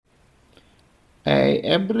Ay,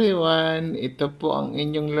 everyone, ito po ang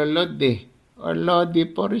inyong Lolode or Lodi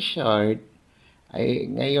for short. Ay,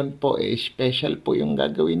 ngayon po, special po yung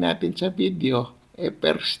gagawin natin sa video.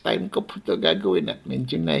 First time ko po ito gagawin at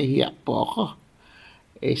medyo nahihiya po ako.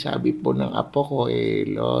 Sabi po ng apo ko,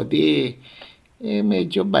 Lodi,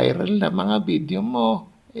 medyo viral na mga video mo.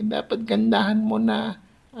 Dapat gandahan mo na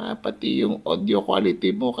pati yung audio quality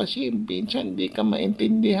mo kasi minsan di ka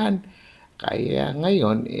maintindihan. Kaya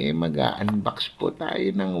ngayon, mag-unbox po tayo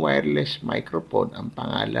ng wireless microphone. Ang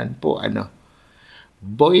pangalan po,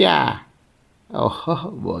 Boya. Oh,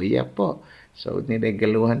 Boya po. So,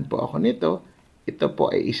 niregaluhan po ako nito. Ito po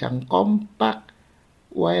ay isang compact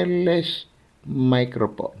wireless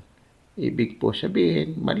microphone. Ibig po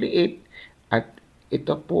sabihin, maliit at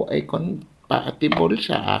ito po ay compatible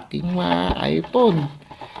sa aking iPhone.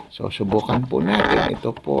 So, subukan po natin.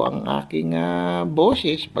 Ito po ang aking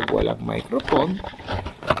boses pag walang microphone.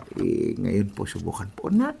 Ngayon po, subukan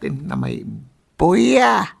po natin na may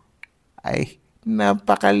Boya. Ay,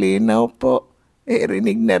 napakalinaw po.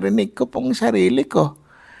 Rinig na rinig ko pong sarili ko.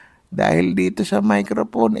 Dahil dito sa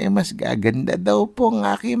microphone, mas gaganda daw po ang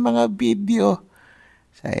aking mga video.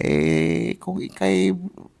 Kung ikay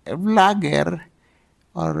vlogger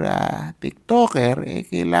or TikToker,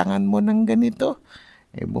 kailangan mo ng ganito.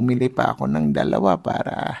 Bumili pa ako ng dalawa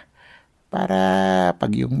para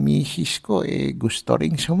pag yung misis ko gusto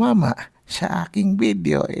ring sumama sa aking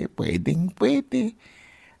video, pwedeng pwede.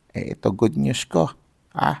 Ito good news ko.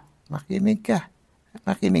 Makinig ka.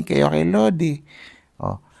 Makinig kayo kay Lodi.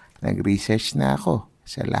 Nag-research na ako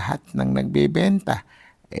sa lahat ng nagbebenta.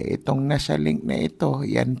 Itong nasa link na ito,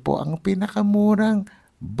 yan po ang pinakamurang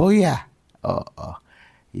Boya.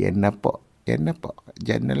 Yan na po. Yan na po.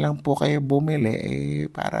 Diyan na lang po kayo bumili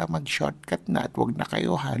para mag-shortcut na at huwag na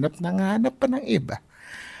kayo hanap pa ng iba.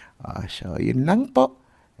 So, yun lang po.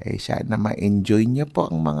 Sana ma-enjoy nyo po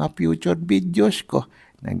ang mga future videos ko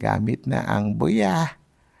na gamit na ang Boya.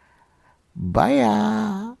 Bye!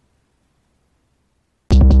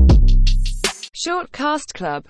 Shortcast Club